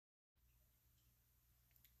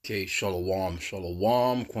Okay, shalom,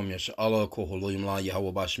 shalom, kwam yasha'Allah, koholim la Yahweh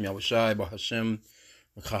Bashim Yahushai, Bahashem,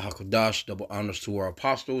 Hakodash, double honors to our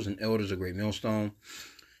apostles and elders of Great Millstone,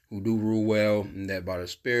 who do rule well, and that by the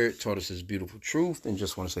Spirit taught us His beautiful truth, and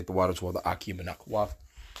just want to say the water to all the H.I.M and Akwaf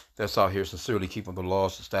that's out here sincerely keeping the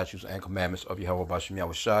laws, the statutes, and commandments of Yahweh Bashim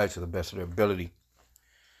Yahushai to the best of their ability.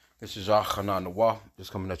 This is Hanan Nawah,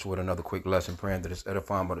 just coming at you with another quick lesson, praying that it's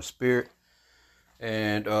edifying by the Spirit,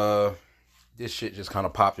 and this shit just kind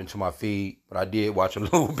of popped into my feed, but I did watch a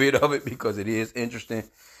little bit of it because it is interesting.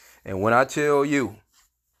 And when I tell you,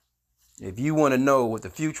 if you want to know what the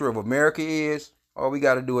future of America is, all we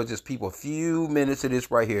got to do is just peep a few minutes of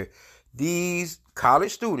this right here. These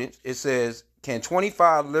college students, it says, can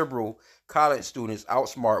 25 liberal college students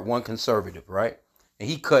outsmart one conservative, right? And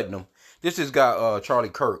he cutting them. This is guy Charlie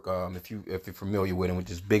Kirk, if you're familiar with him, with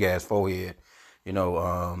this big ass forehead. You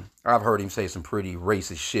know, I've heard him say some pretty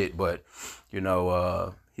racist shit, but, you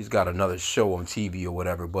know, he's got another show on TV or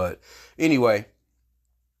whatever. But anyway,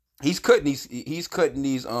 he's cutting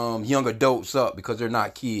these young adults up because they're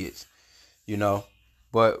not kids, you know.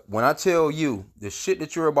 But when I tell you the shit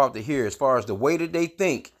that you're about to hear, as far as the way that they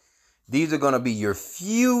think, these are going to be your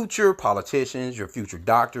future politicians, your future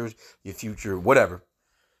doctors, your future whatever.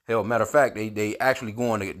 Hell, matter of fact, they actually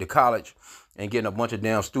going to college and getting a bunch of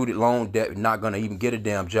damn student loan debt and not going to even get a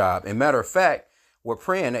damn job. And matter of fact, we're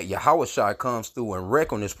praying that Yahushua comes through and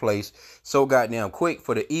wreck on this place so goddamn quick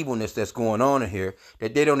for the evilness that's going on in here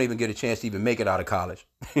that they don't even get a chance to even make it out of college.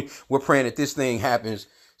 We're praying that this thing happens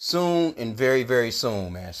soon and very, very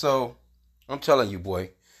soon, man. So I'm telling you, boy,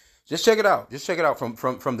 just check it out. Just check it out from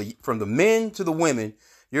the men to the women.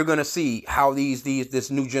 You're going to see how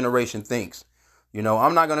this new generation thinks. You know,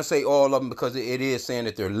 I'm not going to say all of them because it is saying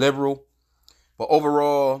that they're liberal. But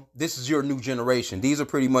overall, this is your new generation. These are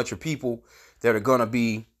pretty much your people that are going to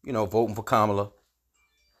be, you know, voting for Kamala.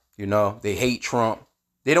 You know, they hate Trump.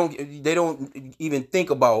 They don't even think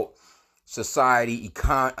about society,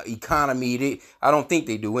 economy. I don't think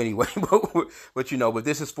they do anyway. But, you know, but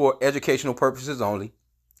this is for educational purposes only.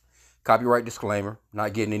 Copyright disclaimer.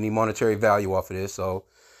 Not getting any monetary value off of this. So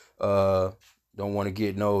don't want to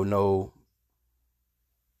get no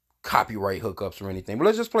copyright hookups or anything. But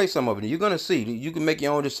let's just play some of it. You're going to see. You can make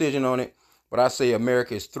your own decision on it. But I say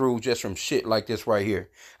America is through just from shit like this right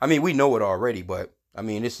here. I mean, we know it already, but I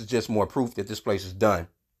mean, this is just more proof that this place is done.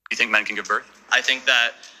 You think men can give birth? I think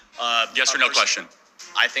that... yes or no question?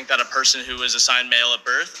 I think that a person who is assigned male at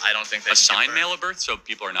birth, I don't think they assigned male at birth? So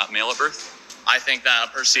people are not male at birth? I think that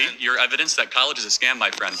a person... See, your evidence that college is a scam,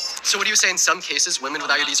 my friend. So what do you say in some cases women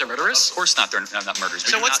with IUDs are murderers? Of course not, they're not murderers.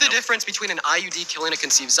 So what's the difference between an IUD killing a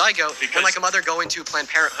conceived zygote and like a mother going to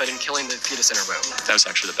Planned Parenthood and killing the fetus in her womb? That was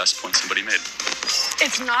actually the best point somebody made.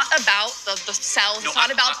 It's not about the cells. It's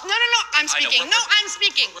not about... No, I'm speaking. No, I'm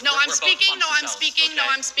speaking. No, I'm speaking. No, I'm speaking. No,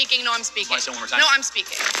 I'm speaking. No, I'm speaking. No, I'm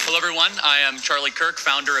speaking. Hello, everyone. I am Charlie Kirk,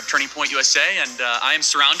 founder of Turning Point USA, and I am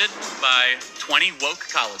surrounded by 20 woke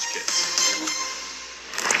college kids.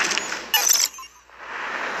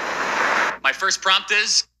 My first prompt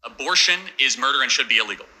is, abortion is murder and should be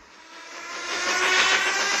illegal.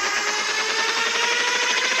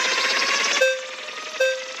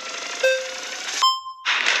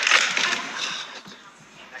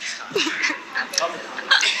 All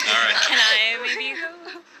right. Can I maybe...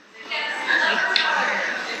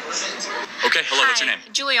 Okay, hello, what's your name?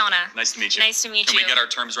 Juliana. Nice to meet you. Nice to meet you. Can we get our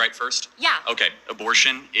terms right first? Yeah. Okay,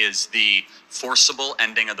 abortion is the forcible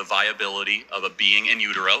ending of the viability of a being in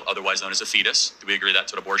utero, otherwise known as a fetus. Do we agree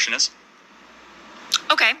that's what abortion is?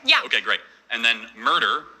 Okay, yeah. Okay, great. And then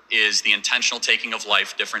murder is the intentional taking of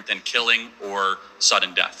life, different than killing or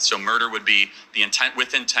sudden death. So murder would be the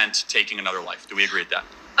intent taking another life. Do we agree with that?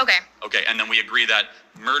 Okay. Okay, and then we agree that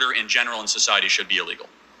murder in general in society should be illegal.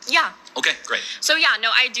 Yeah. Okay, great. So yeah, no,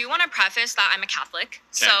 I do want to preface that I'm a Catholic.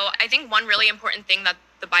 Okay. So I think one really important thing that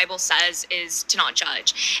the Bible says is to not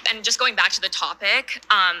judge. And just going back to the topic,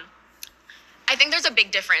 I think there's a big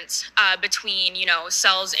difference between, you know,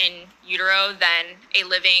 cells in utero than a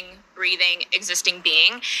living, breathing, existing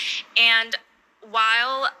being. And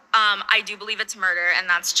while I do believe it's murder, and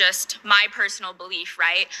that's just my personal belief,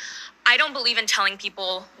 right? I don't believe in telling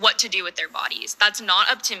people what to do with their bodies. That's not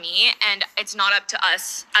up to me, and it's not up to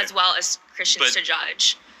us as well as Christians to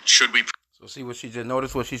judge. Should we... So see what she just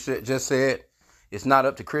noticed what she just said? It's not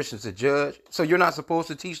up to Christians to judge. So you're not supposed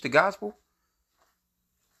to teach the gospel?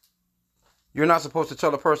 You're not supposed to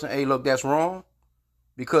tell a person, hey, look, that's wrong?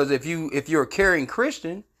 Because if you're a caring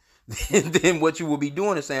Christian, then what you will be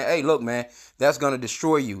doing is saying, hey, look, man, that's going to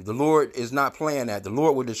destroy you. The Lord is not playing that. The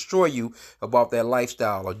Lord will destroy you about that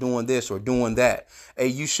lifestyle or doing this or doing that. Hey,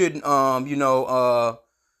 you shouldn't,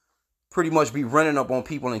 pretty much be running up on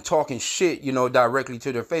people and talking shit, you know, directly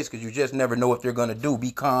to their face, because you just never know what they're going to do.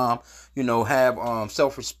 Be calm, you know, have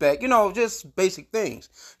self-respect, you know, just basic things.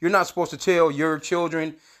 You're not supposed to tell your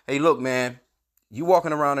children, hey, look, man, you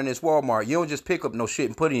walking around in this Walmart, you don't just pick up no shit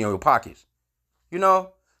and put it in your pockets, you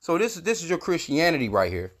know. So this is your Christianity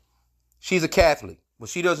right here. She's a Catholic, but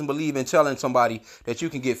she doesn't believe in telling somebody that you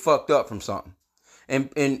can get fucked up from something.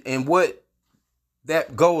 And what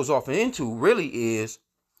that goes off into really is,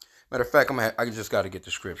 matter of fact, I just got to get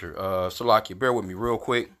the scripture. Salakia, bear with me real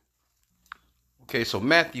quick. Okay, so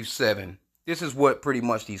Matthew 7. This is what pretty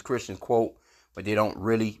much these Christians quote, but they don't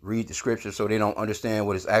really read the scripture, so they don't understand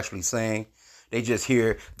what it's actually saying. They just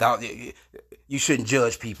hear, you shouldn't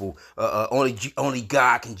judge people. Only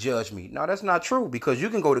God can judge me. No, that's not true, because you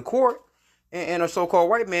can go to court, and a so-called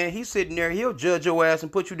white man, he's sitting there, he'll judge your ass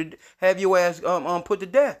and have your ass put to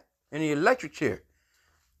death in the electric chair.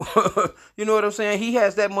 You know what I'm saying? He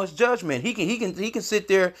has that much judgment. He can sit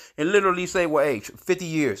there and literally say, well, hey, 50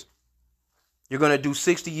 years. You're going to do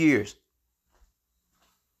 60 years.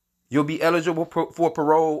 You'll be eligible for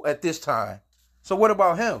parole at this time. So what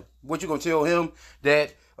about him? What, you going to tell him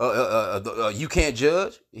that you can't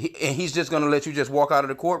judge? And he's just going to let you just walk out of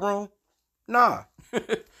the courtroom? Nah.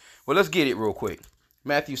 Well, let's get it real quick.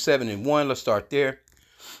 Matthew 7:1. Let's start there.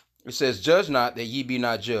 It says, judge not that ye be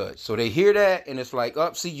not judged. So they hear that and it's like,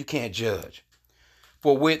 see, you can't judge.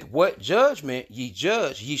 For with what judgment ye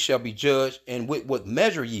judge, ye shall be judged. And with what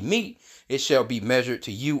measure ye meet, it shall be measured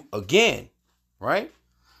to you again. Right?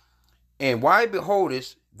 And why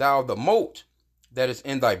beholdest thou the mote that is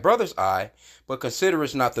in thy brother's eye, but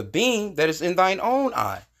considerest not the beam that is in thine own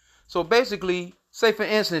eye? So basically, say for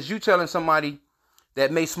instance, you telling somebody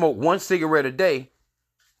that may smoke 1 cigarette a day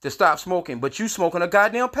to stop smoking, but you smoking a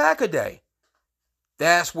goddamn pack a day.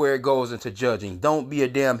 That's where it goes into judging. Don't be a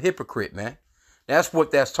damn hypocrite, man. That's what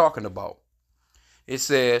that's talking about. It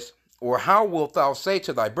says, or how wilt thou say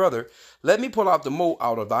to thy brother, let me pull out the mote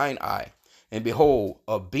out of thine eye, and behold,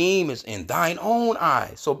 a beam is in thine own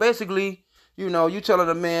eye. So basically, you know, you telling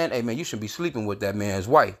a man, hey man, you shouldn't be sleeping with that man's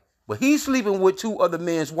wife, but he's sleeping with 2 other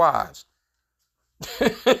men's wives.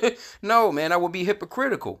 No, man, that would be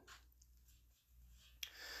hypocritical.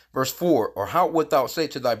 Verse 4, or how wilt thou say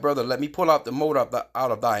to thy brother, let me pull out the mote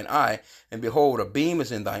out of thine eye, and behold, a beam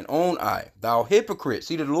is in thine own eye. Thou hypocrite.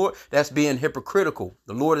 See, the Lord, that's being hypocritical.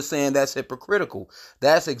 The Lord is saying that's hypocritical.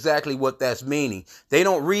 That's exactly what that's meaning. They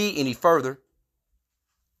don't read any further.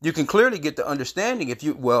 You can clearly get the understanding if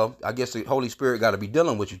you, well, I guess the Holy Spirit got to be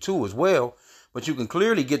dealing with you too as well, but you can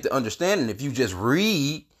clearly get the understanding if you just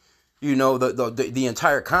read, you know, the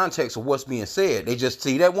entire context of what's being said. They just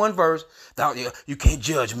see that one verse. You can't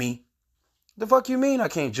judge me. The fuck you mean I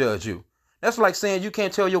can't judge you? That's like saying you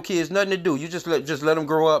can't tell your kids nothing to do. You just let them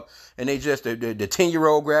grow up and they just the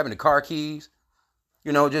 10-year-old grabbing the car keys,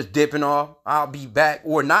 you know, just dipping off. I'll be back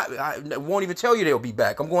or not. I won't even tell you they'll be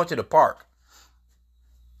back. I'm going to the park.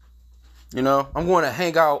 You know, I'm going to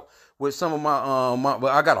hang out with some of my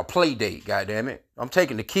I got a play date. God damn it, I'm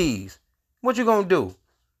taking the keys. What you gonna do?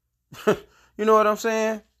 You know what I'm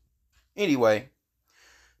saying? Anyway,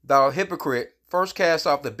 thou hypocrite, first cast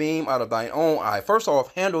off the beam out of thine own eye. First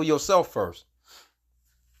off, handle yourself first.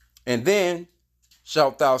 And then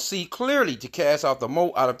shalt thou see clearly to cast out the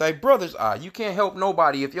mote out of thy brother's eye. You can't help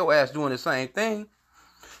nobody if your ass doing the same thing.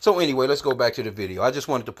 So anyway, let's go back to the video. I just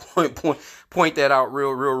wanted to point that out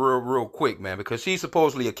real quick, man, because she's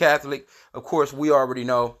supposedly a Catholic. Of course, we already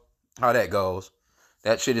know how that goes.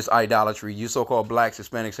 That shit is idolatry. You so-called blacks,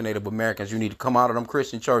 Hispanics, and Native Americans, you need to come out of them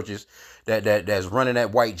Christian churches that's running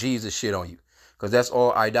that white Jesus shit on you. Because that's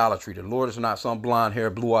all idolatry. The Lord is not some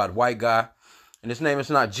blonde-haired, blue-eyed white guy. And his name is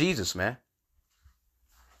not Jesus, man.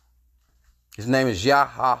 His name is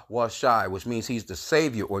Yahweh, which means he's the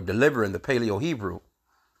savior or deliverer in the Paleo-Hebrew.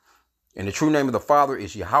 And the true name of the Father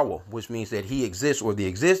is Yahweh, which means that he exists or the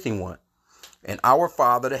existing one. And our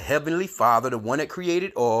Father, the Heavenly Father, the one that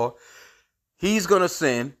created all, he's going to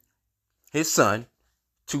send his son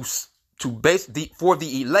for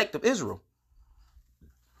the elect of Israel.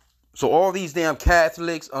 So all these damn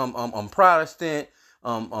Catholics, Protestant,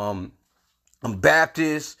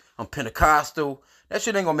 Baptist, Pentecostal, that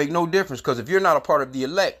shit ain't going to make no difference, because if you're not a part of the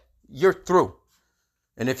elect, you're through.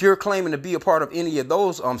 And if you're claiming to be a part of any of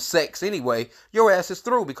those sects anyway, your ass is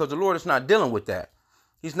through, because the Lord is not dealing with that.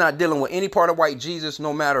 He's not dealing with any part of white Jesus,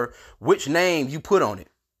 no matter which name you put on it.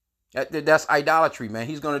 That's idolatry, man.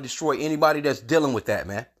 He's going to destroy anybody that's dealing with that,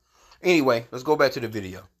 man. Anyway, let's go back to the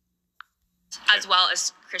video. As well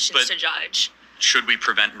as Christians to judge. Should we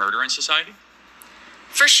prevent murder in society?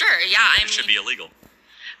 For sure, yeah. It should be illegal.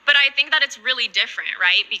 But I think that it's really different,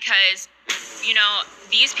 right? Because you know,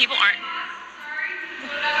 these people aren't.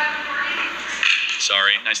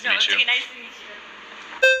 Sorry, nice to meet you. Okay, nice to meet you.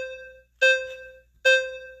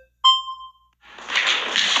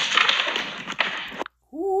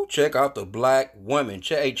 Ooh, check out the black woman.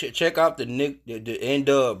 Check out the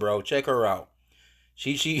N-Dub, bro. Check her out.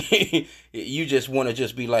 She you just want to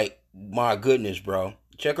just be like, my goodness, bro.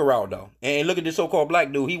 Check her out though. And look at this so-called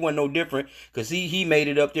black dude. He wasn't no different because he made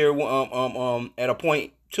it up there at a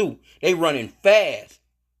point too. They running fast.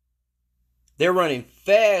 They're running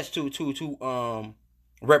fast to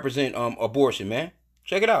represent abortion, man.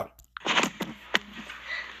 Check it out.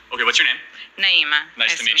 Okay, what's your name? Naima.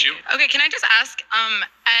 Nice to meet you. Okay, can I just ask,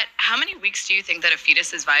 at how many weeks do you think that a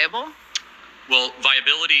fetus is viable? Well,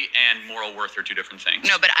 viability and moral worth are two different things.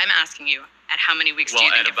 No, but I'm asking you, at how many weeks do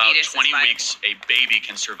you think a fetus is viable? Well, at about 20 weeks, a baby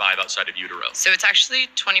can survive outside of utero. So it's actually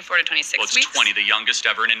 24 to 26 well, it's weeks? 20. The youngest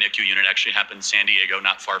ever in a NICU unit actually happened in San Diego,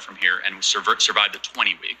 not far from here, and survived the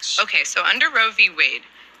 20 weeks. Okay, so under Roe v. Wade,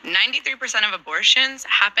 93% of abortions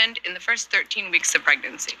happened in the first 13 weeks of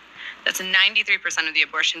pregnancy. That's 93% of the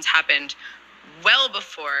abortions happened well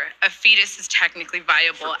before a fetus is technically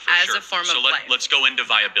viable as sure. a form of life. life. Let's go into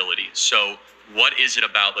viability. So what is it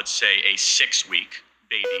about, let's say, a 6-week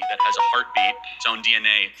baby that has a heartbeat, its own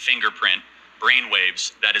DNA, fingerprint, brain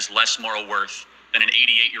waves, that is less moral worth than an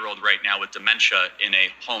 88-year-old right now with dementia in a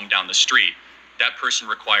home down the street? That person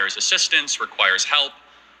requires assistance, requires help.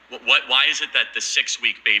 Why is it that the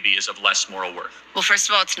 6-week baby is of less moral worth? Well, first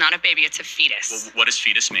of all, it's not a baby, it's a fetus. Well, what does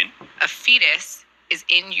fetus mean? A fetus is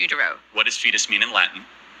in utero. What does fetus mean in Latin?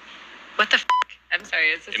 What the f***? I'm sorry,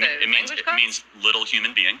 is this It means little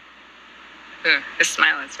human being. Ooh, the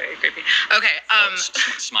smile is very creepy. Okay,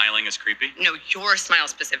 smiling is creepy? No, your smile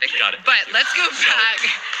specifically. Got it. But let's go back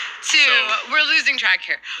to, we're losing track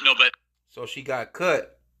here. No, but. So she got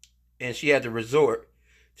cut, and she had to resort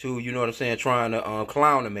to, you know what I'm saying, trying to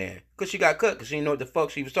clown the man. Because she got cut, because she didn't know what the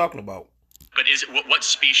fuck she was talking about. But what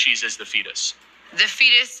species is the fetus? The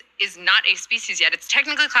fetus is not a species yet. It's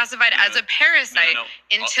technically classified as a parasite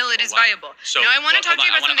until it is viable. So, now, I want to talk to you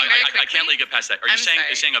about something very quickly. I can't let you get past that. Are you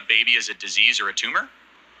saying a baby is a disease or a tumor?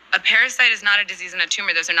 A parasite is not a disease and a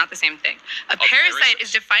tumor. Those are not the same thing. A parasite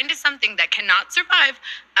is defined as something that cannot survive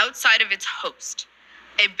outside of its host.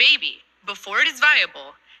 A baby, before it is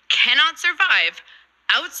viable, cannot survive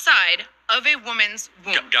outside of a woman's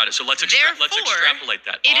womb. Got it. So let's extrapolate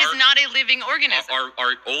that. It is not a living organism.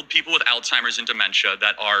 Are old people with Alzheimer's and dementia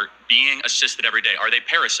that are being assisted every day, are they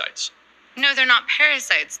parasites? No, they're not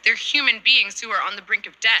parasites. They're human beings who are on the brink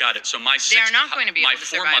of death. Got it. So my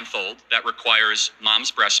 4-month-old that requires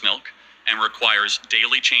mom's breast milk and requires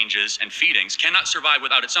daily changes and feedings cannot survive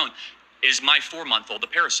without its own. Is my 4-month-old a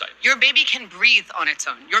parasite? Your baby can breathe on its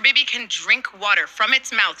own. Your baby can drink water from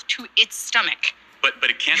its mouth to its stomach. But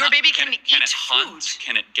it cannot. Your baby can eat it hunt? food.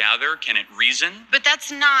 Can it gather? Can it reason? But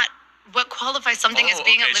that's not what qualifies something as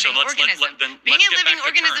being a living organism. Being a living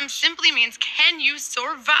organism simply means, can you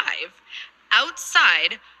survive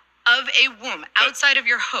outside of a womb, outside of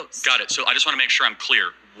your host? Got it. So I just want to make sure I'm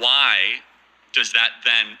clear. Why does that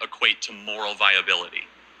then equate to moral viability?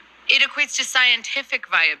 It equates to scientific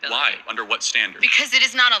viability. Why? Under what standard? Because it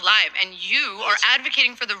is not alive, and you are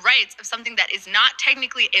advocating for the rights of something that is not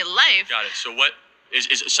technically a life. Got it. So what is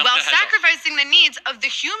something while that has sacrificing the needs of the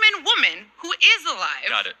human woman who is alive.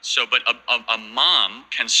 Got it. So, but a mom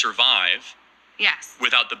can survive. Yes.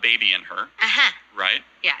 Without the baby in her. Right?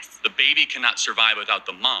 Yes. The baby cannot survive without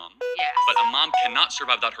the mom. Yes. But a mom cannot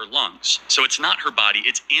survive without her lungs. So it's not her body,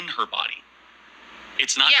 it's in her body.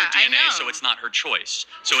 It's not her DNA, so it's not her choice.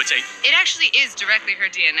 So it's It actually is directly her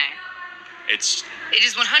DNA. It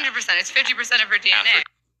is 100%. It's 50% of her DNA.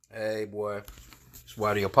 Hey, boy. That's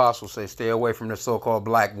why the apostles say stay away from the so-called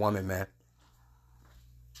black woman, man.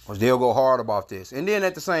 Because they'll go hard about this. And then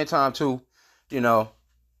at the same time, too, you know,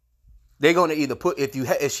 they're going to either put,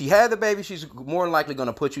 if she had the baby, she's more than likely going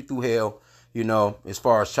to put you through hell, you know, as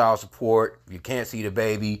far as child support. You can't see the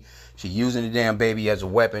baby. She's using the damn baby as a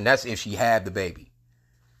weapon. That's if she had the baby.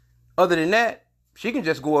 Other than that, she can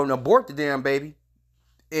just go and abort the damn baby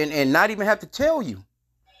and not even have to tell you.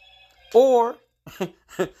 Or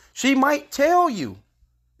she might tell you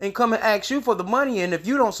and come and ask you for the money. And if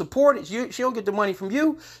you don't support it, she don't get the money from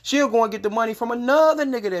you. She'll go and get the money from another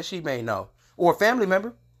nigga that she may know or a family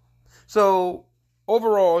member. So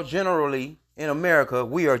overall, generally in America,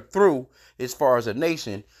 we are through as far as a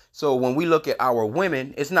nation. So when we look at our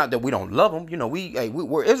women, it's not that we don't love them. You know,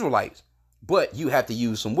 we're Israelites. But you have to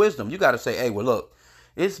use some wisdom. You got to say, hey, well, look,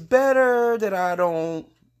 it's better that I don't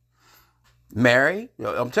marry.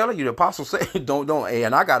 I'm telling you, the apostle said, don't.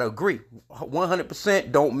 And I got to agree.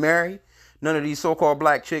 100% don't marry. none of these so-called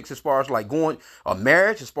black chicks as far as like going a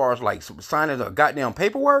marriage, as far as like signing a goddamn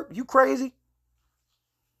paperwork. You crazy?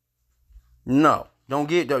 No, don't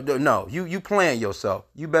get no. You playing yourself.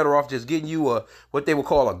 You better off just getting you a what they would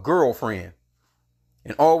call a girlfriend,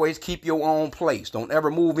 and always keep your own place. Don't ever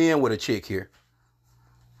move in with a chick here,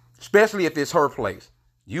 especially if it's her place.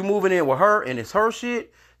 You moving in with her and it's her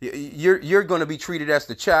shit. You're gonna be treated as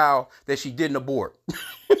the child that she didn't abort.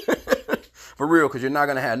 For real, because you're not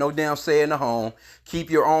going to have no damn say in the home.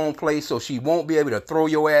 Keep your own place so she won't be able to throw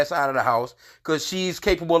your ass out of the house because she's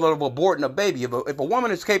capable of aborting a baby. If a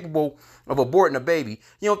woman is capable of aborting a baby,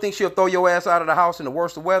 you don't think she'll throw your ass out of the house in the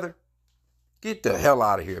worst of weather? Get the hell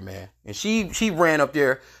out of here, man. And she ran up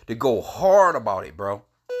there to go hard about it, bro.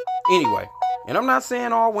 Anyway, and I'm not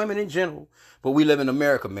saying all women in general, but we live in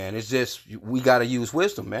America, man. It's just, we got to use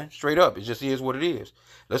wisdom, man. Straight up. It just is what it is.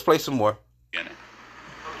 Let's play some more.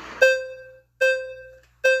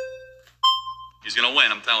 He's gonna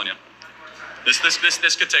win, I'm telling you. This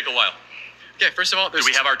could take a while. Okay, first of all, do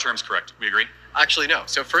we have our terms correct? We agree? Actually, no.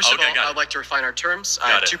 So first of all, I would like to refine our terms. I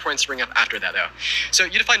have 2 points to bring up after that, though. So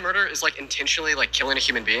you define murder as like intentionally like killing a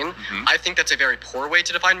human being. I think that's a very poor way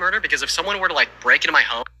to define murder because if someone were to like break into my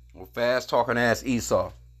home. Well, fast talking ass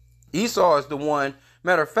Esau. Esau is the one.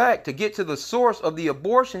 Matter of fact, to get to the source of the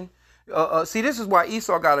abortion. See, this is why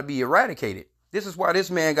Esau got to be eradicated. This is why this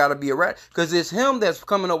man got to be eradicated. Because it's him that's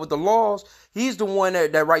coming up with the laws. He's the one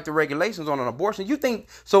that write the regulations on an abortion. You think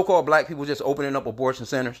so-called black people just opening up abortion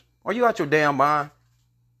centers? Are you out your damn mind?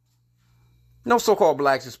 No so-called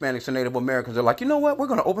blacks, Hispanics, and Native Americans are like, you know what? We're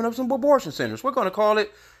going to open up some abortion centers. We're going to call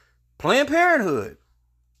it Planned Parenthood.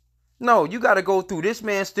 No, you got to go through this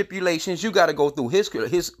man's stipulations. You got to go through his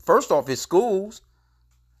first off, his schools.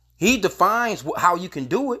 He defines how you can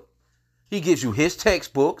do it. He gives you his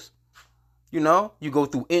textbooks. You know, you go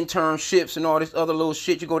through internships and all this other little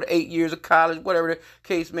shit. You go to 8 years of college, whatever the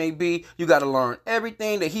case may be. You got to learn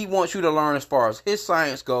everything that he wants you to learn as far as his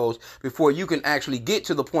science goes before you can actually get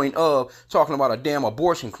to the point of talking about a damn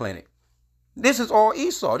abortion clinic. This is all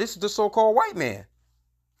Esau. This is the so-called white man.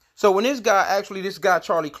 So when this guy,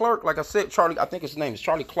 Charlie Clark, like I said, I think his name is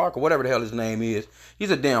Charlie Clark or whatever the hell his name is.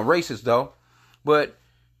 He's a damn racist though. But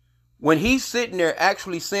when he's sitting there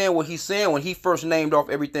actually saying what he's saying, when he first named off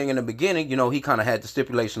everything in the beginning, you know, he kind of had the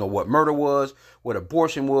stipulation of what murder was, what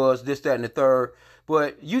abortion was, this, that, and the third.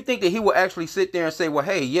 But you think that he will actually sit there and say, well,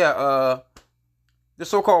 hey, yeah, the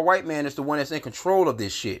so-called white man is the one that's in control of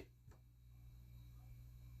this shit.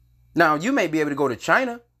 Now, you may be able to go to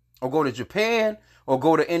China or go to Japan or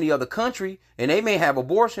go to any other country and they may have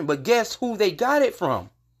abortion, but guess who they got it from?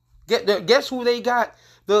 Guess who they got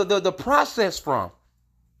the process from?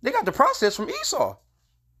 They got the process from Esau.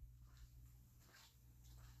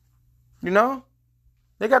 You know?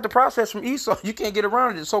 They got the process from Esau. You can't get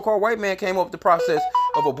around it. The so-called white man came up with the process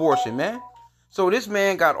of abortion, man. So this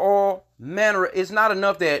man got all manner. It's not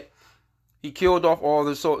enough that he killed off all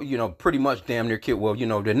the, pretty much damn near killed,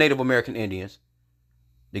 the Native American Indians,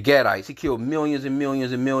 the Gadites. He killed millions and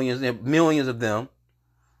millions and millions and millions of them.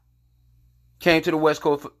 Came to the west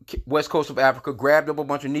coast of Africa, grabbed up a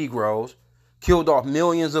bunch of Negroes, killed off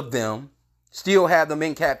millions of them, still have them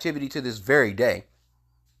in captivity to this very day.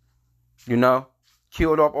 You know,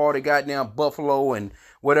 killed off all the goddamn buffalo and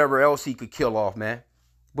whatever else he could kill off, man.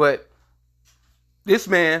 But this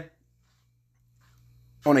man,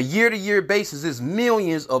 on a year-to-year basis, there's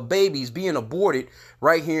millions of babies being aborted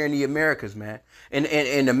right here in the Americas, man.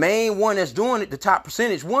 And the main one that's doing it, the top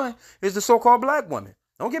percentage one, is the so-called black woman.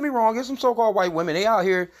 Don't get me wrong, there's some so-called white women. They out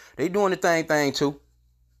here, they doing the thing too.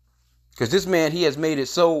 Because this man, he has made it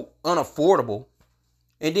so unaffordable.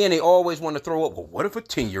 And then they always want to throw up, well, what if a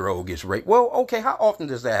 10-year-old gets raped? Well, okay, how often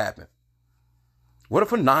does that happen? What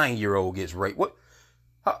if a 9-year-old gets raped? What?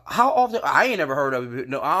 How often? I ain't never heard of it.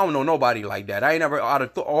 No, I don't know nobody like that. I ain't never, out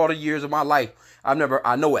of all the years of my life, I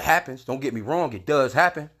know it happens. Don't get me wrong, it does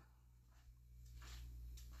happen.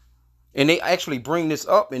 And they actually bring this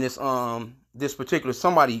up in this particular,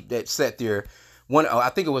 somebody that sat there. I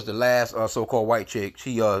think it was the last so-called white chick.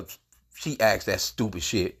 She asked that stupid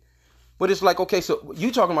shit. But it's like, okay, so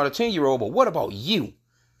you talking about a 10-year-old, but what about you?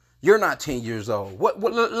 You're not 10 years old.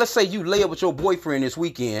 Let's say you lay up with your boyfriend this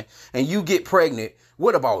weekend and you get pregnant.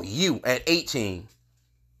 What about you at 18?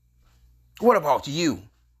 What about you?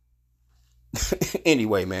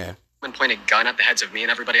 Anyway, man. And point a gun at the heads of me and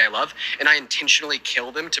everybody I love, and I intentionally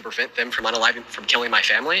kill them to prevent them from killing my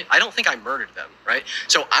family, I don't think I murdered them, right?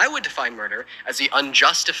 So I would define murder as the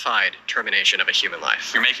unjustified termination of a human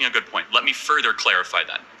life. You're making a good point. Let me further clarify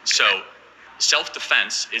that. So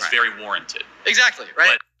self-defense is very warranted. Exactly,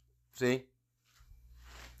 right? See?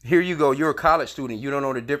 Here you go. You're a college student. You don't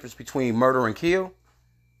know the difference between murder and kill.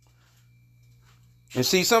 And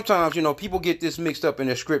see, sometimes, people get this mixed up in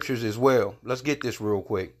their scriptures as well. Let's get this real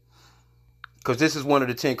quick. Because this is one of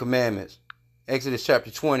the 10 commandments. Exodus chapter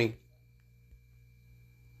 20.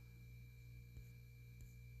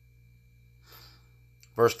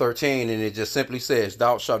 Verse 13, and it just simply says,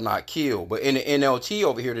 thou shalt not kill. But in the NLT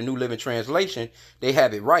over here, the New Living Translation, they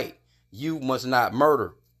have it right. You must not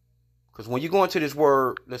murder. Because when you go into this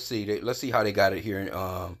word, let's see how they got it here.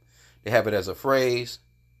 They have it as a phrase.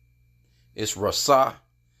 It's Rasah,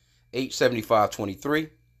 875:23.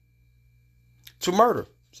 To murder.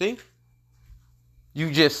 See?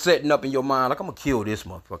 You just setting up in your mind, like, I'm going to kill this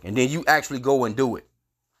motherfucker. And then you actually go and do it.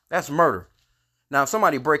 That's murder. Now, if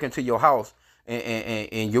somebody break into your house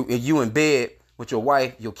and you in bed with your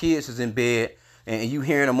wife, your kids is in bed, and you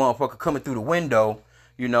hearing a motherfucker coming through the window,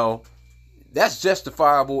 that's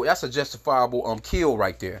justifiable. That's a justifiable kill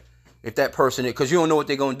right there. If that person, because you don't know what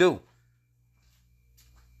they're going to do.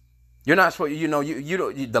 You're not supposed,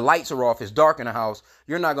 the lights are off. It's dark in the house.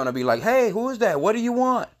 You're not going to be like, hey, who is that? What do you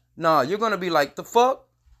want? No, you're going to be like, the fuck?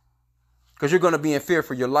 Because you're going to be in fear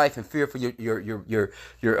for your life and fear for your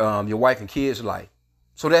wife and kids' life.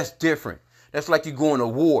 So that's different. That's like you going to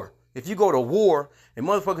war. If you go to war and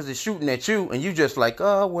motherfuckers is shooting at you and you just like,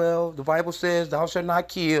 oh, well, the Bible says thou shalt not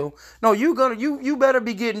kill. No, you better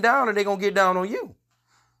be getting down or they're going to get down on you.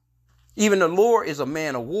 Even the Lord is a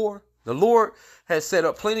man of war. The Lord has set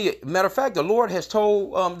up matter of fact, the Lord has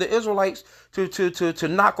told the Israelites to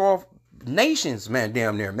knock off nations, man,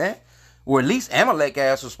 damn near, man. Or at least Amalek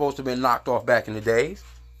ass was supposed to have been knocked off back in the days.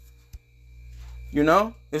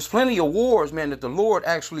 There's plenty of wars, man, that the Lord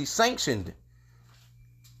actually sanctioned.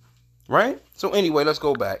 Right? So anyway, let's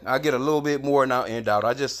go back. I'll get a little bit more and I'll end out.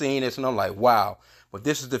 I just seen this and I'm like, wow. But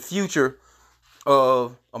this is the future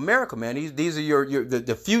of America, man. These are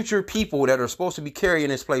the future people that are supposed to be carrying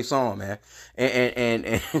this place on, man.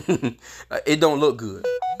 And it don't look good.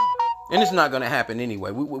 And it's not going to happen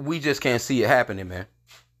anyway. We just can't see it happening, man.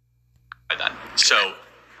 So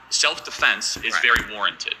self-defense is very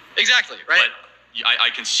warranted. Exactly, right? But I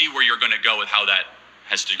can see where you're going to go with how that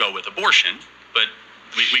has to go with abortion, but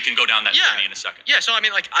we can go down that journey in a second. Yeah, so I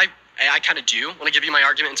mean, like, I kind of do want to give you my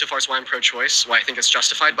argument insofar as why I'm pro-choice, why I think it's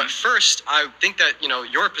justified. But first, I think that,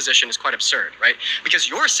 your position is quite absurd, right? Because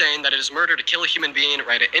you're saying that it is murder to kill a human being,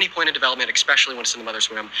 right, at any point in development, especially when it's in the mother's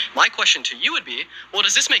womb. My question to you would be, well,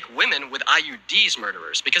 does this make women with IUDs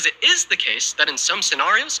murderers? Because it is the case that in some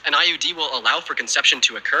scenarios, an IUD will allow for conception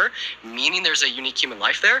to occur, meaning there's a unique human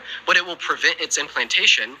life there, but it will prevent its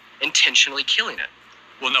implantation, intentionally killing it.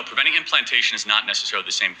 Well, no, preventing implantation is not necessarily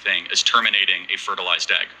the same thing as terminating a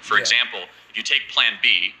fertilized egg. For example, if you take Plan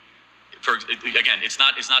B, again, it's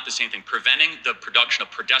not the same thing. Preventing the production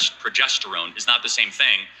of progesterone is not the same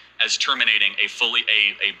thing as terminating a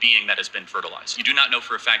being that has been fertilized. You do not know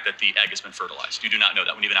for a fact that the egg has been fertilized. You do not know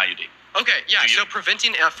that when you have an IUD. Okay, yeah, so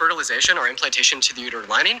preventing fertilization or implantation to the uterine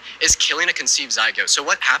lining is killing a conceived zygote. So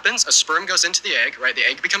what happens? A sperm goes into the egg, right? The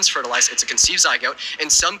egg becomes fertilized. It's a conceived zygote. In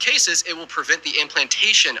some cases, it will prevent the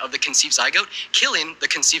implantation of the conceived zygote, killing the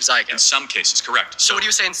conceived zygote. In some cases, correct. So what do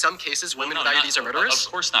you say in some cases women with IUDs are murderers?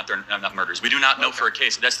 Of course not, they're not murderers. We do not know for a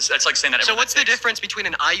case. That's like saying that. So what's the difference between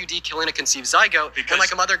an IUD killing a conceived zygote and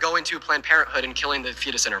like a mother going to Planned Parenthood and killing the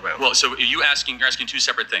fetus in her womb? Well, so you're asking two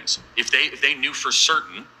separate things. If they knew for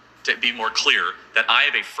certain, to be more clear, that I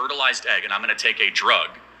have a fertilized egg and I'm going to take a drug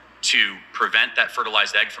to prevent that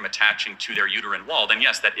fertilized egg from attaching to their uterine wall, then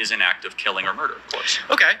yes, that is an act of killing or murder, of course.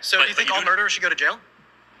 Okay, so do you think all murderers should go to jail?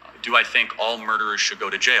 Do I think all murderers should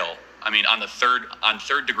go to jail? I mean, on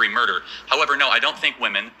third degree murder. However, no, I don't think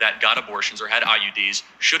women that got abortions or had IUDs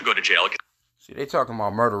should go to jail. See, they talking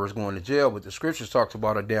about murderers going to jail, but the scriptures talks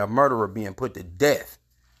about a damn murderer being put to death.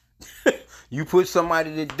 You put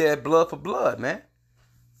somebody to death, blood for blood, man.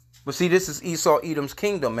 But see, this is Esau Edom's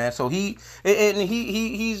kingdom, man. So he's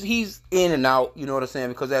in and out, you know what I'm saying?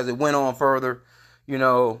 Because as it went on further,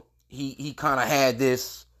 he kind of had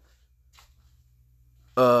this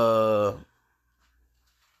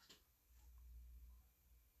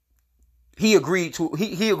he agreed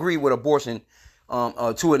with abortion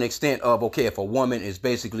to an extent of, okay, if a woman is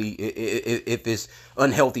basically, if it's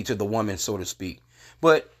unhealthy to the woman, so to speak.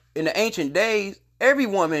 But in the ancient days, every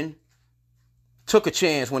woman took a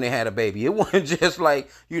chance when they had a baby. It wasn't just like,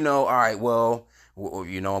 all right, well,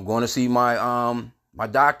 I'm going to see my my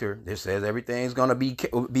doctor that says everything's going to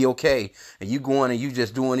be okay. And you going and you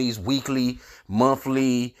just doing these weekly,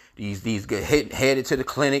 monthly, these headed to the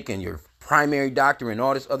clinic and your primary doctor and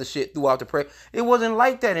all this other shit throughout the prayer. It wasn't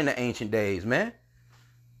like that in the ancient days, man.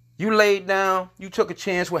 You laid down, you took a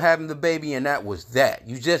chance with having the baby, and that was that.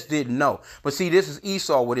 You just didn't know. But see, this is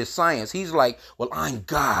Esau with his science. He's like, well, I'm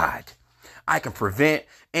God. I can prevent,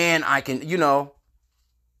 and I can,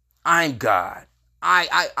 I'm God.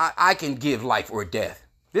 I can give life or death.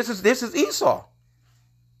 This is Esau.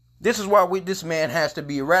 This is why this man has to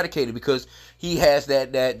be eradicated, because he has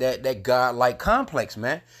that God-like complex,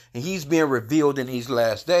 man. And he's being revealed in these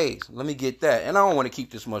last days. Let me get that. And I don't want to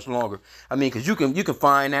keep this much longer. I mean, because you can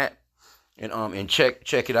find that and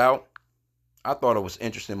check it out. I thought it was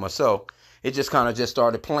interesting myself. It just kind of just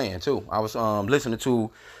started playing too. I was listening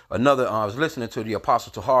to the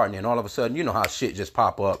Apostle THRUU, and then all of a sudden, you know how shit just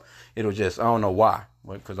pop up. It'll just, I don't know why,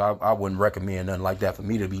 because I wouldn't recommend nothing like that for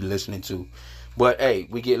me to be listening to. But hey,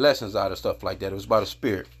 we get lessons out of stuff like that. It was by the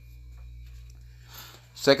Spirit.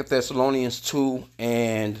 2 Thessalonians 2,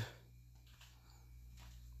 and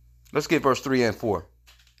let's get verse 3 and 4.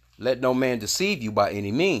 Let no man deceive you by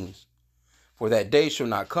any means, for that day shall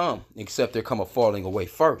not come, except there come a falling away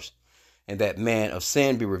first, and that man of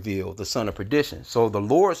sin be revealed, the son of perdition. So the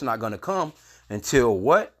Lord's not going to come until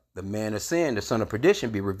what? The man of sin, the son of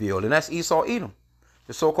perdition, be revealed. And that's Esau Edom,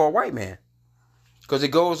 the so-called white man. Because it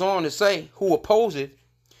goes on to say, who opposeth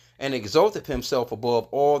and exalteth himself above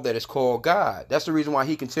all that is called God. That's the reason why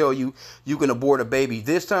he can tell you, you can abort a baby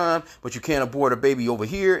this time, but you can't abort a baby over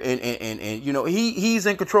here. And he's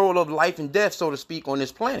in control of life and death, so to speak, on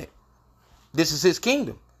this planet. This is his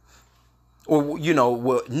kingdom. Or,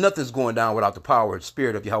 nothing's going down without the power and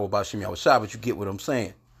spirit of Yahweh Bashim Yahushua, but you get what I'm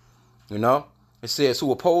saying. It says,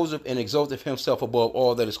 who opposeth and exalteth himself above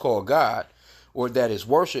all that is called God, or that is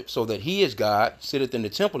worship, so that he is God, sitteth in the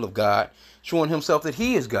temple of God, showing himself that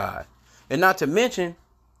he is God. And not to mention,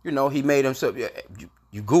 he made himself.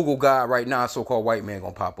 You Google God right now, a so-called white man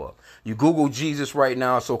gonna pop up. You Google Jesus right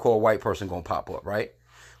now, a so-called white person gonna pop up, right?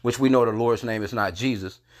 Which we know the Lord's name is not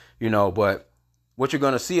Jesus, but what you're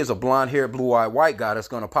gonna see is a blonde-haired, blue-eyed white guy that's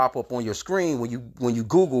gonna pop up on your screen when you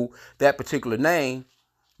Google that particular name,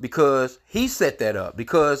 because he set that up,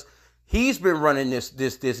 because he's been running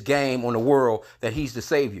this game on the world that he's the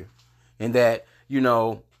savior, and that,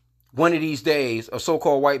 one of these days, a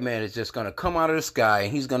so-called white man is just going to come out of the sky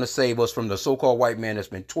and he's going to save us from the so-called white man that's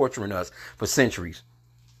been torturing us for centuries.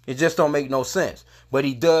 It just don't make no sense. But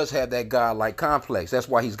he does have that God-like complex. That's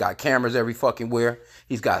why he's got cameras every fucking where.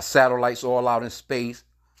 He's got satellites all out in space.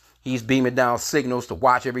 He's beaming down signals to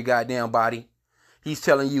watch every goddamn body. He's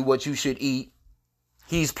telling you what you should eat.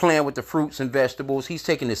 He's playing with the fruits and vegetables. He's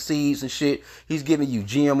taking the seeds and shit. He's giving you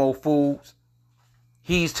GMO foods.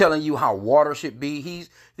 He's telling you how water should be.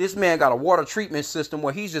 This man got a water treatment system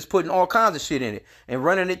where he's just putting all kinds of shit in it and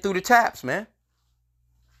running it through the taps, man.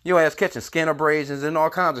 Your ass catching skin abrasions and all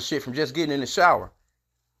kinds of shit from just getting in the shower.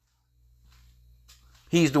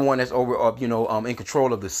 He's the one that's in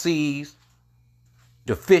control of the seas,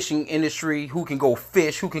 the fishing industry, who can go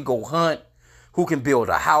fish, who can go hunt, who can build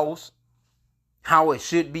a house, how it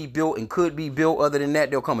should be built and could be built. Other than that,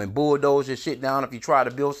 they'll come and bulldoze your shit down if you try to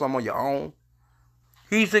build something on your own.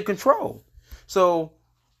 He's in control. So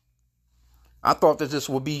I thought that this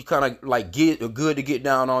would be kind of like good to get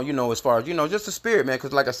down on, as far as, just the spirit, man.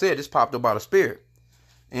 Because like I said, this popped up by the spirit.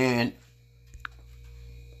 And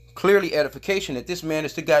clearly edification that this man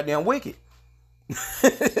is the goddamn wicked.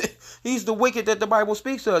 He's the wicked that the Bible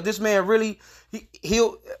speaks of. This man really,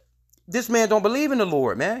 this man don't believe in the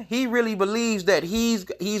Lord, man. He really believes that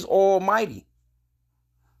he's almighty.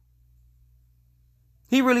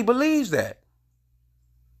 He really believes that.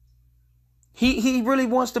 He really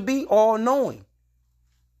wants to be all-knowing.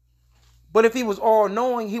 But if he was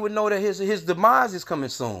all-knowing, he would know that his demise is coming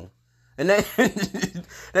soon. And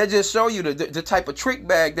that just show you the type of trick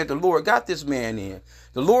bag that the Lord got this man in.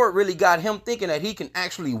 The Lord really got him thinking that he can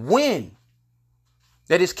actually win.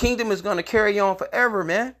 That his kingdom is going to carry on forever,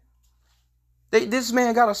 man. This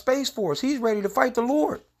man got a space force. He's ready to fight the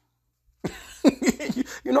Lord.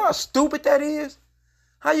 You know how stupid that is?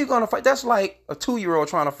 How you gonna fight? That's like a 2-year-old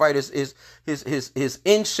trying to fight his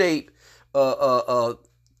in shape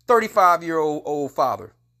 35-year-old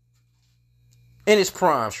father in his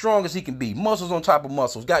prime, strong as he can be, muscles on top of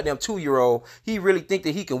muscles. Goddamn 2-year-old, he really think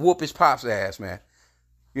that he can whoop his pop's ass, man.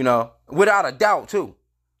 Without a doubt too.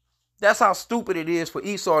 That's how stupid it is for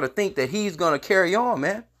Esau to think that he's gonna carry on,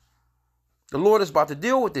 man. The Lord is about to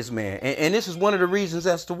deal with this man, and this is one of the reasons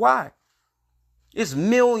as to why. It's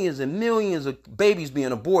millions and millions of babies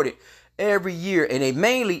being aborted every year. And they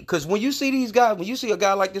mainly, because when you see these guys, when you see a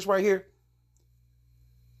guy like this right here,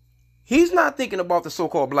 he's not thinking about the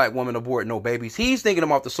so-called black woman aborting no babies. He's thinking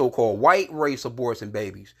about the so-called white race aborting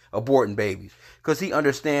babies. Because he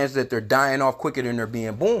understands that they're dying off quicker than they're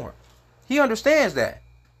being born. He understands that.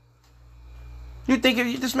 You think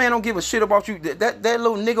if this man don't give a shit about you? That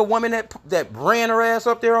little nigga woman that ran her ass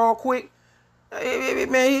up there all quick,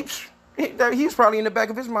 man, he's probably in the back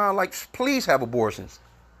of his mind like, please have abortions.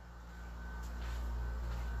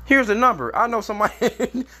 Here's the number. I know somebody,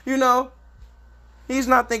 you know, he's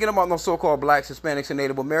not thinking about no so-called blacks, Hispanics, and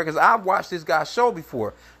Native Americans. I've watched this guy's show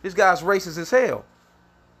before. This guy's racist as hell.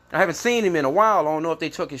 I haven't seen him in a while. I don't know if they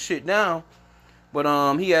took his shit down. But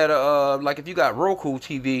he had like if you got Roku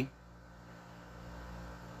TV,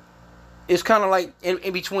 it's kind of like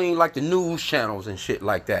in between like the news channels and shit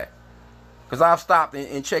like that. Cause I've stopped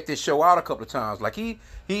and checked this show out a couple of times. Like he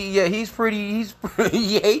he hates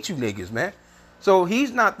you niggas, man. So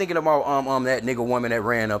he's not thinking about that nigga woman that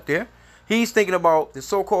ran up there. He's thinking about the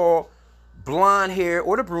so-called blonde hair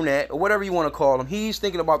or the brunette or whatever you want to call them. He's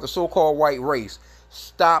thinking about the so-called white race.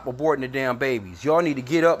 Stop aborting the damn babies. Y'all need to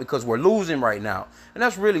get up because we're losing right now. And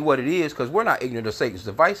that's really what it is, because we're not ignorant of Satan's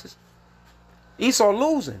devices. Esau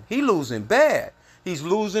losing. He losing bad. He's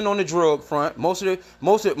losing on the drug front. Most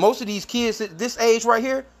of these kids at this age right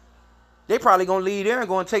here, they probably gonna leave there and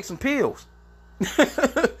go and take some pills.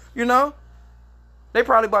 You know? They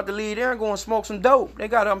probably about to leave there and go and smoke some dope. They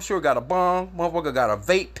got, I'm sure, got a bong. Motherfucker got a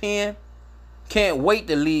vape pen. Can't wait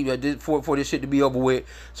to leave for this shit to be over with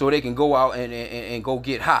so they can go out and go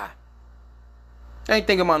get high. They ain't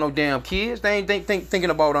thinking about no damn kids. They ain't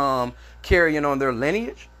thinking about carrying on their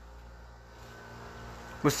lineage.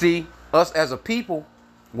 But see, us as a people,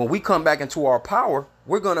 when we come back into our power,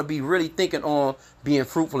 we're going to be really thinking on being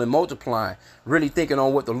fruitful and multiplying. Really thinking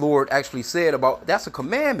on what the Lord actually said about, that's a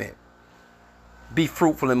commandment. Be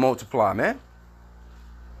fruitful and multiply, man.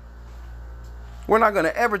 We're not going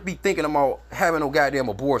to ever be thinking about having no goddamn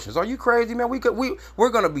abortions. Are you crazy, man? We're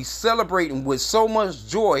going to be celebrating with so much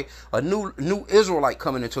joy a new Israelite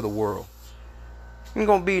coming into the world. Ain't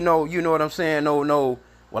going to be no, you know what I'm saying? No,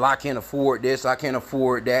 well, I can't afford this, I can't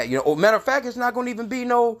afford that. You know, matter of fact, it's not going to even be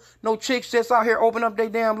no chicks just out here opening up their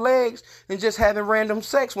damn legs and just having random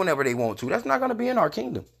sex whenever they want to. That's not going to be in our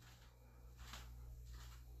kingdom.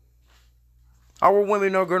 Our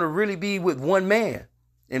women are going to really be with one man.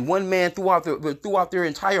 And one man throughout their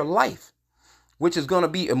entire life, which is going to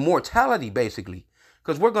be immortality, basically,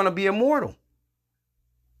 because we're going to be immortal.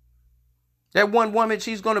 That one woman,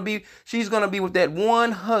 she's going to be with that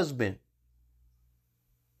one husband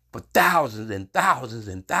for thousands and thousands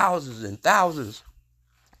and thousands and thousands,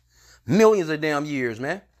 millions of damn years,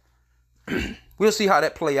 man. We'll see how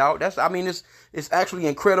that play out. It's actually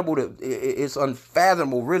incredible. It's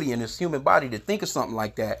unfathomable, really, in this human body to think of something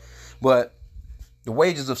like that, but the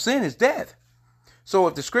wages of sin is death. So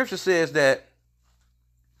if the scripture says that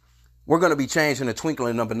we're going to be changed in a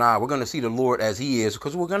twinkling of an eye, we're going to see the Lord as he is,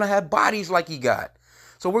 because we're going to have bodies like he got.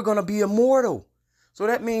 So we're going to be immortal. So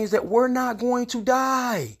that means that we're not going to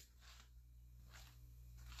die.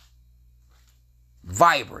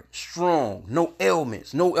 Vibrant, strong, no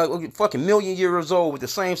ailments, no fucking million years old with the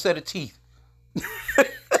same set of teeth.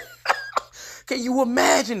 Can you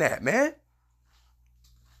imagine that, man?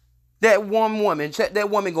 That one woman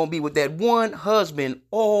gonna be with that one husband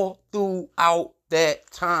all throughout that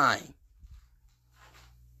time.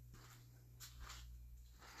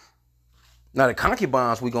 Now the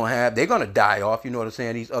concubines we gonna have, they're gonna die off, you know what I'm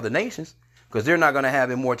saying, these other nations, because they're not gonna have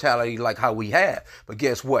immortality like how we have. But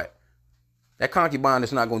guess what? That concubine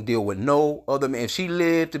is not gonna deal with no other man. If she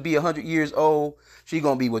lived to be 100 years old, she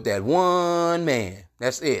gonna be with that one man.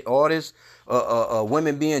 That's it. All this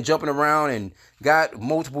women jumping around and got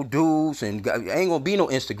multiple dudes and ain't gonna be no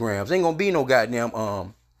Instagrams. Ain't gonna be no goddamn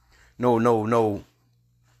no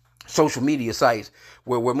social media sites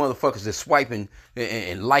where motherfuckers is swiping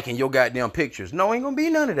and liking your goddamn pictures. No, ain't gonna be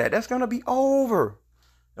none of that. That's gonna be over.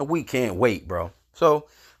 And we can't wait, bro. So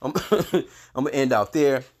I'm gonna end out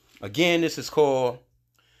there. Again, this is called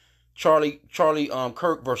Charlie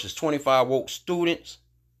Kirk versus 25 woke students.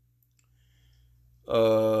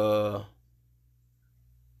 I'm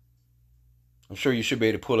sure you should be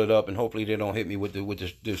able to pull it up, and hopefully they don't hit me with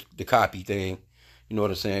the copy thing. You know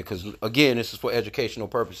what I'm saying? Because again, this is for educational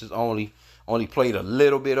purposes only. Only played a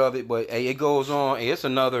little bit of it, but hey, it goes on. Hey, it's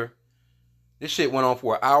another. This shit went on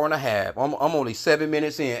for an hour and a half. I'm only 7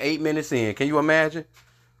 minutes in, 8 minutes in. Can you imagine?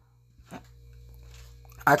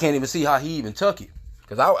 I can't even see how he even took it,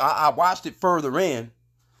 because I watched it further in,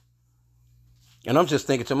 and I'm just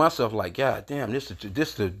thinking to myself like, God damn, this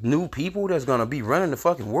the new people that's gonna be running the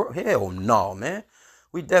fucking world? Hell no, man.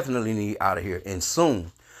 We definitely need out of here, and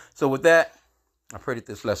soon. So with that, I pray that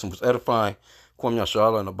this lesson was edifying. Kwame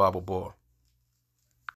Yashala and the Bible Bar.